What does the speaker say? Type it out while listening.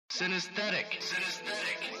Synesthetic.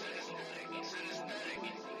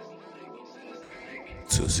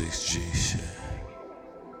 26G shit.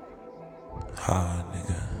 High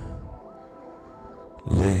nigga.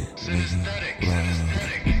 Lit nigga.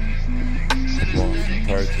 I'm off for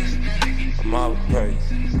perky. I'm off for perky.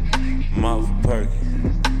 I'm off for perky.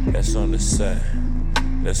 That's on the set.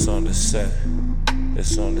 That's on the set.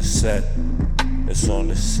 That's on the set. That's on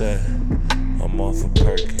the set. I'm off for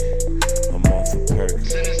perky. I'm off for perky.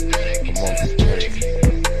 I'm off for perky.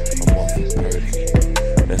 I'm off for perky.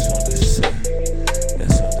 That's on the set.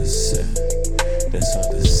 That's on the set. That's on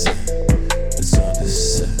the set. That's on the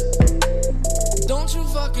set. Don't you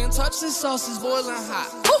fucking touch this sauce, is boiling hot.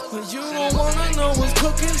 But you don't wanna know what's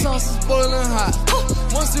cooking, sauce is boiling hot.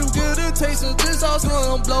 Once you get a taste of this sauce,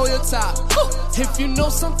 gonna blow your top. If you know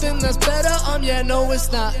something that's better, yeah, no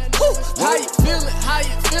it's not. How you feeling? How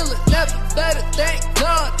you feeling? Never better, thank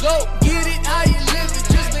God. Go get it, how you living?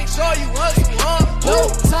 Just make sure you hustle hard. No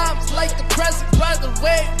times like the present, by the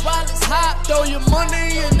way, while it's hot. Throw your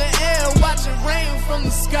money in the air, watch it rain from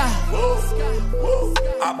the sky.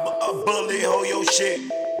 I bully hold your shit.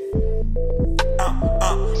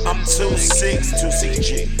 I'm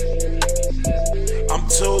 26G. I'm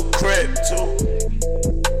too crib, too.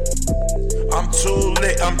 I'm too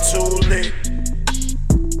lit, I'm too lit.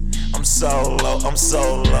 I'm so low, I'm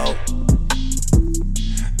so low.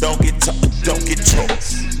 Don't get choked.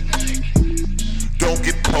 Don't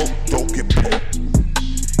get poked, don't get poked.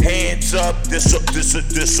 Hands up, this a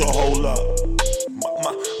hold up.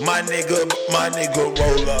 My nigga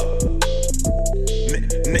roll up.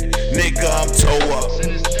 Nigga, I'm toe up.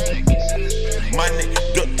 My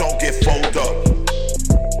nigga, don't get fold up.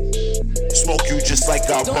 Smoke you just like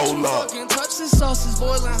I roll up. Don't you fucking touch this, sauce is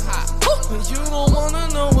boiling hot. But you don't wanna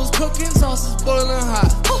know what's cooking, sauce is boiling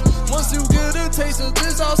hot. Once you get a taste of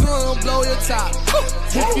this sauce, gonna blow your top.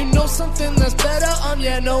 If you know something that's better,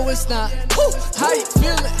 yeah, no it's not. How you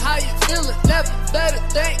feeling? How you feeling? Never better,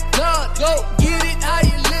 thank God. Go get it, how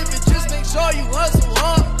you living? Just make sure you hustle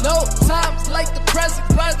hard. No times like the present,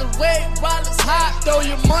 by the way, while it's hot. Throw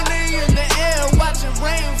your money in the air, watch it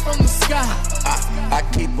rain from the sky. I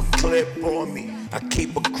keep a clip on me, I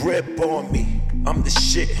keep a grip on me. I'm the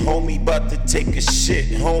shit, homie, about to take a shit,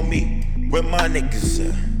 homie. Where my niggas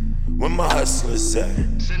at? Where my hustlers at?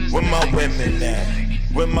 Where my women at?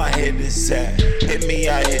 Where my hitters at? Hit me,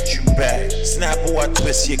 I hit you back. Snapple, I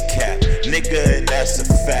twist your cap. Nigga, and that's a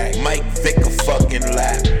fact. Mike Vick a fucking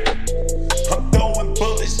lap. I'm throwing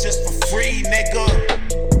bullets just for free, nigga.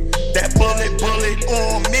 That bullet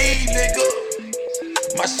on me, nigga.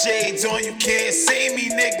 My shades on, you can't see me,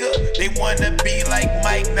 nigga. They wanna be like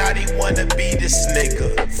Mike, now they wanna be this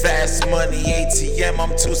nigga. Fast money, ATM,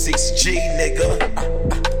 I'm 26G, nigga.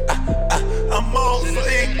 I'm on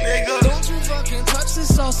flick, nigga. Don't you fucking touch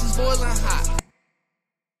this, sauce is boiling hot.